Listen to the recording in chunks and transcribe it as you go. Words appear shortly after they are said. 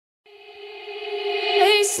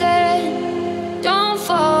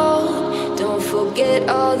forget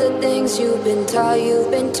all the things you've been taught,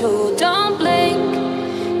 you've been told. Don't blink,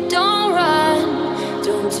 don't run,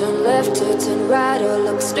 don't turn left or turn right or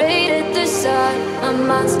look straight at the sun. My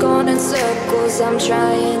mind's going in circles, I'm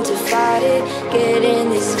trying to fight it.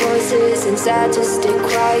 Getting these voices inside to stay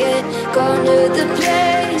quiet. Going to the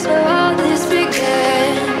place where all this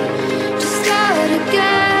began. Just start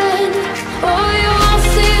again. Oh, you won't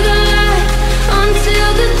see the light until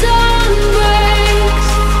the dawn breaks.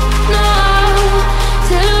 No,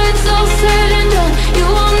 till it's all said and done, you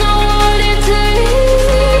won't know what it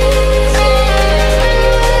takes.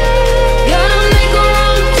 Gotta make a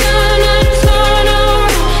wrong turn and turn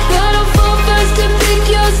around. Gotta fall fast to pick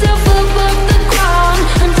yourself up off the ground.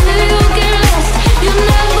 Until you get lost, you'll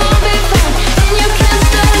never be found. And you can't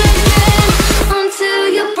start again until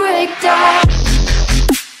you break down.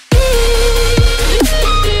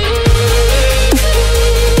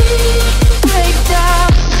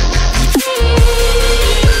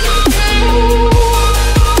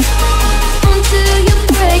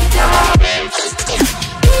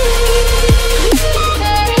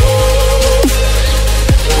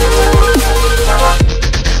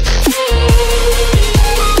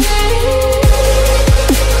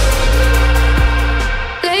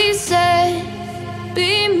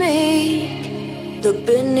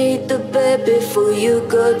 Before you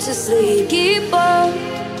go to sleep, keep on,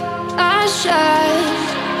 I shine.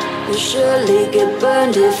 You'll surely get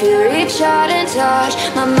burned if you reach out and touch.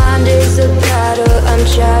 My mind is a battle, I'm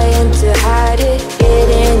trying to hide it.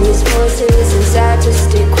 Getting these voices inside to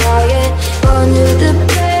stay quiet. Going to the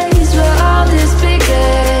place where all this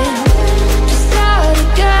began. Just start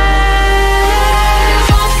again. You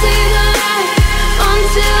won't see the light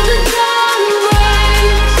until the dawn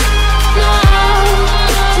breaks. No,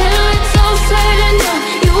 till it's all said and done,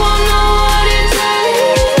 you won't know what it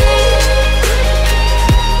takes.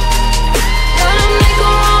 Gotta make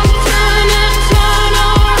a wrong turn and turn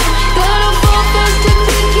around. Gotta fall fast to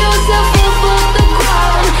pick yourself up off the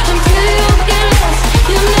ground. Until you get lost,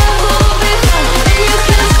 you'll never be found. And you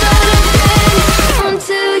can't start again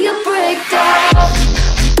until you break down.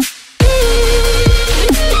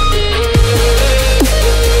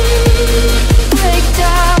 Break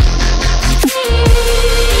down.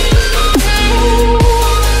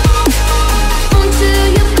 Until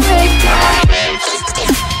you break down.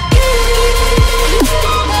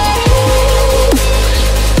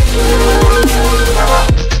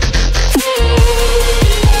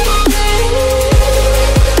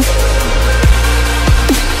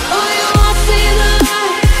 Oh, you won't see the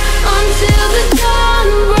light until the dawn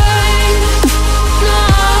breaks. No,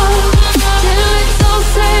 till it's all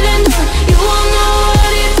said and done, you won't know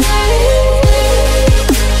what it takes.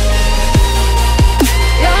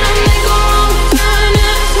 Gotta make a wrong turn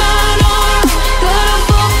and turn around. Gotta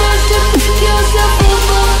fall fast to pick yourself up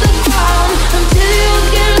off the ground. Until you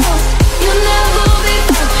get lost, you'll never be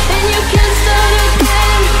found. And you can't start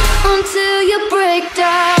again until you break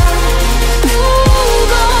down.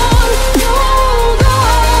 Hold on, hold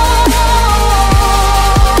on.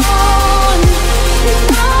 You're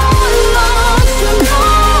not lost, you're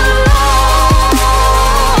not lost.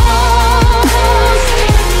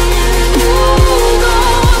 Hold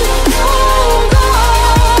on, hold on.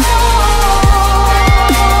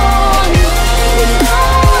 You're not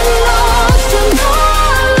lost, you're not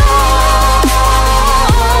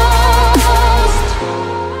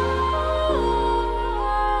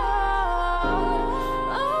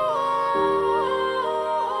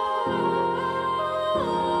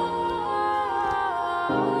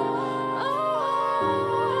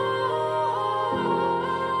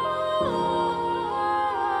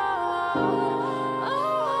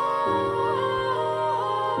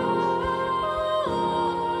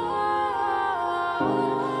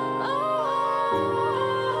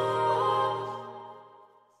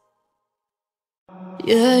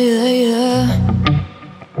yeah, yeah, yeah.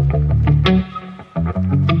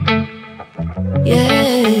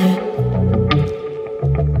 Yeah.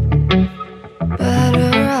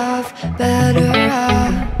 Better off, better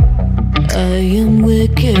off. I am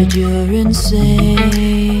wicked, you're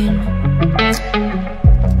insane.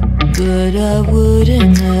 But I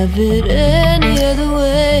wouldn't have it any other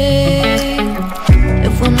way.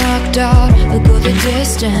 If we're knocked out, we'll go the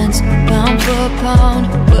distance. Pound for pound,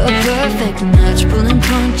 we're a perfect match. Pulling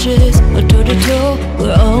punches, we're toe to toe,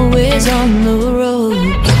 we're always on the road.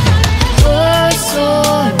 Worse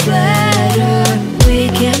or better, we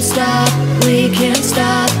can't stop, we can't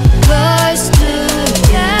stop. 'Cause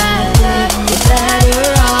together, we're better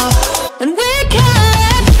off. And we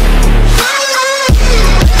can't.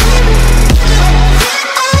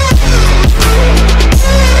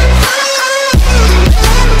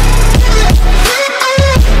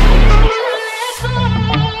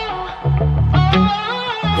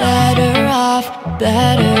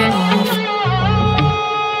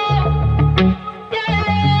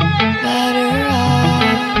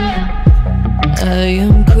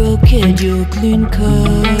 naked, you're clean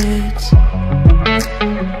cut.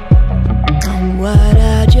 I'm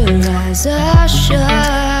wide-eyed, your eyes are shut.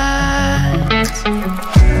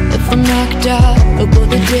 If I'm knocked out, I'll go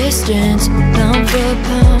the distance. Pound for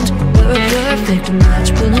pound, we're a perfect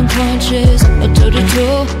match. Pulling punches, or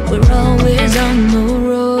toe-to-toe, we're always on the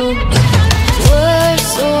road.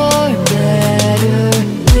 Worse or better,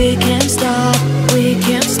 we can't stop, we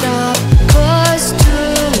can't stop. 'Cause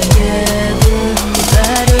together we're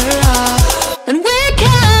better off. And we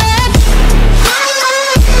can't.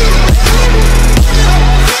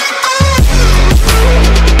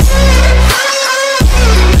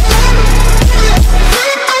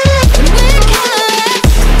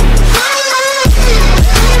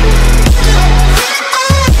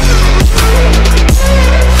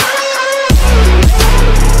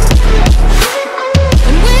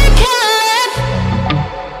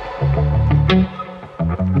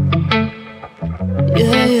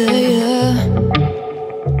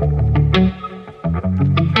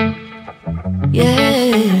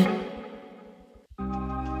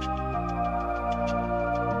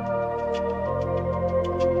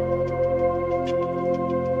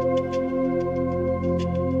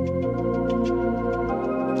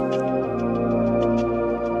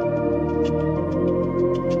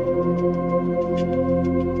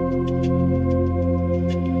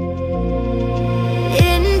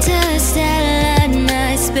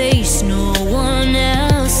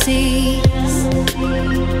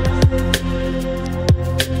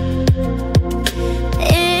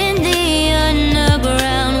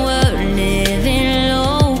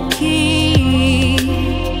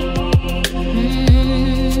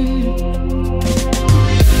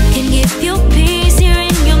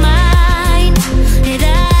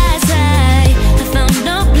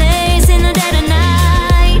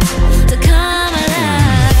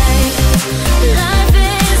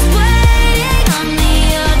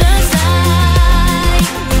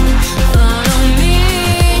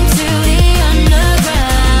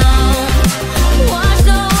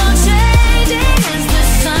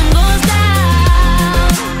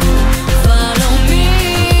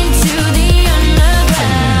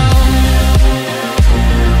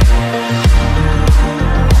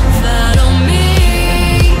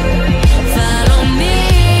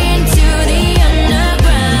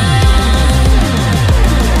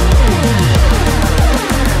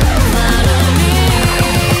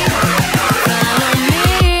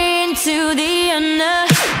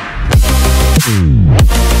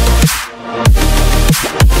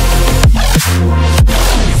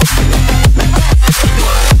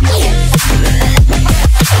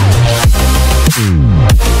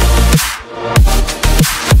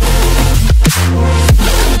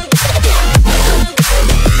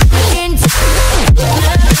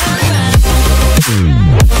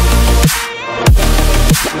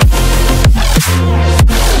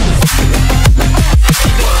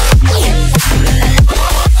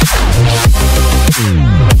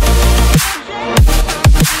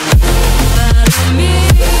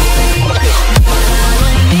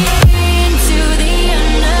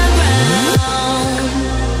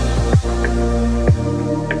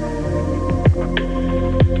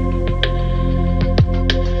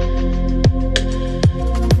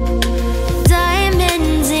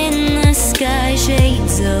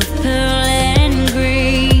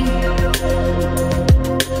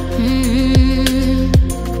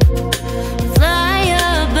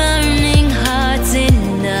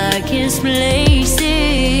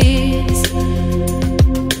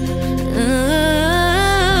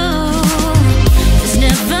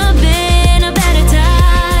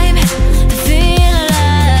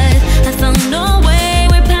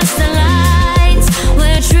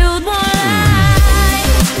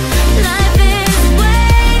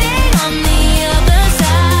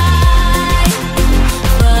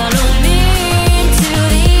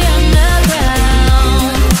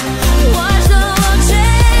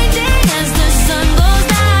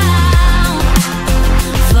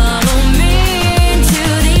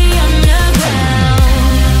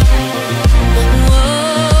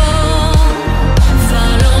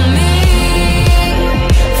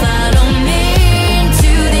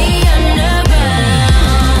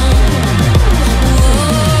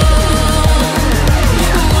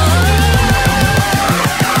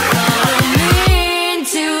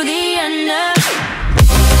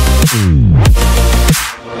 Mm.